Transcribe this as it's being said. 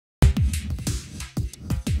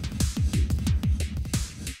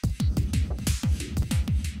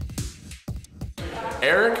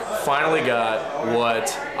Eric finally got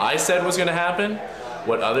what I said was going to happen,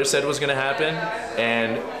 what others said was going to happen,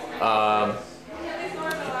 and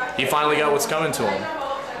he finally got what's coming to him.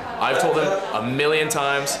 I've told him a million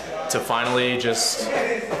times to finally just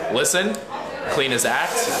listen, clean his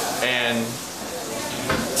act, and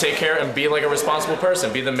take care and be like a responsible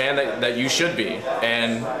person. Be the man that you should be.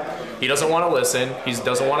 And he doesn't want to listen. He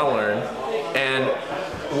doesn't want to learn. And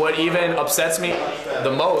what even upsets me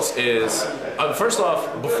the most is, first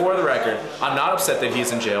off, before the record, I'm not upset that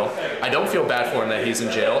he's in jail. I don't feel bad for him that he's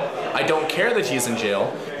in jail. I don't care that he's in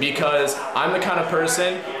jail, because I'm the kind of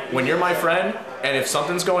person, when you're my friend, and if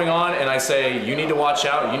something's going on and I say, you need to watch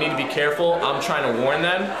out, you need to be careful, I'm trying to warn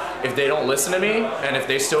them. If they don't listen to me, and if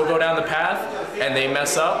they still go down the path and they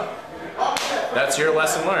mess up, that's your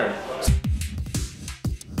lesson learned.